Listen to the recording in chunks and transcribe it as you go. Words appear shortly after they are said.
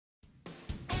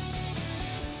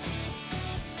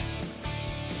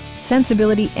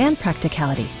sensibility and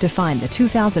practicality define the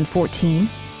 2014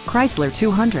 Chrysler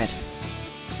 200.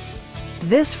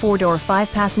 This four-door,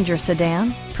 five-passenger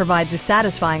sedan provides a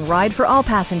satisfying ride for all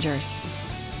passengers.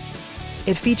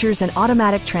 It features an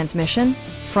automatic transmission,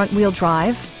 front-wheel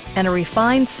drive, and a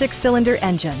refined six-cylinder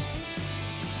engine.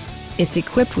 It's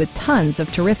equipped with tons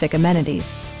of terrific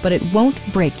amenities, but it won't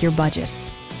break your budget.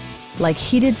 Like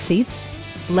heated seats,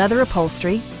 leather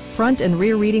upholstery, front and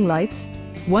rear reading lights,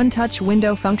 one-touch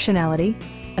window functionality,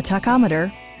 a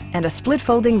tachometer, and a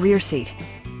split-folding rear seat.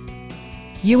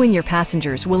 You and your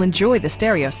passengers will enjoy the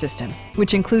stereo system,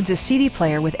 which includes a CD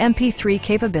player with MP3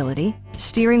 capability,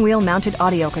 steering wheel mounted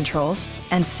audio controls,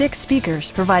 and 6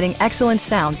 speakers providing excellent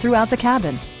sound throughout the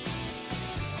cabin.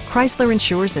 Chrysler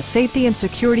ensures the safety and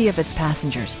security of its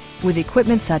passengers with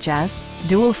equipment such as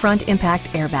dual front impact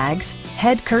airbags,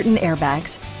 head curtain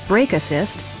airbags, brake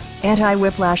assist,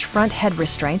 anti-whiplash front head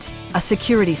restraints, a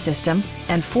security system,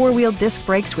 and four-wheel disc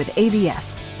brakes with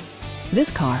ABS.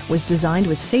 This car was designed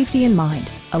with safety in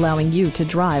mind, allowing you to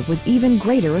drive with even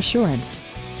greater assurance.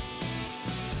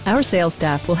 Our sales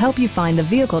staff will help you find the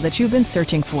vehicle that you've been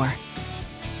searching for.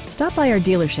 Stop by our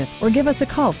dealership or give us a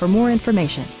call for more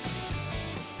information.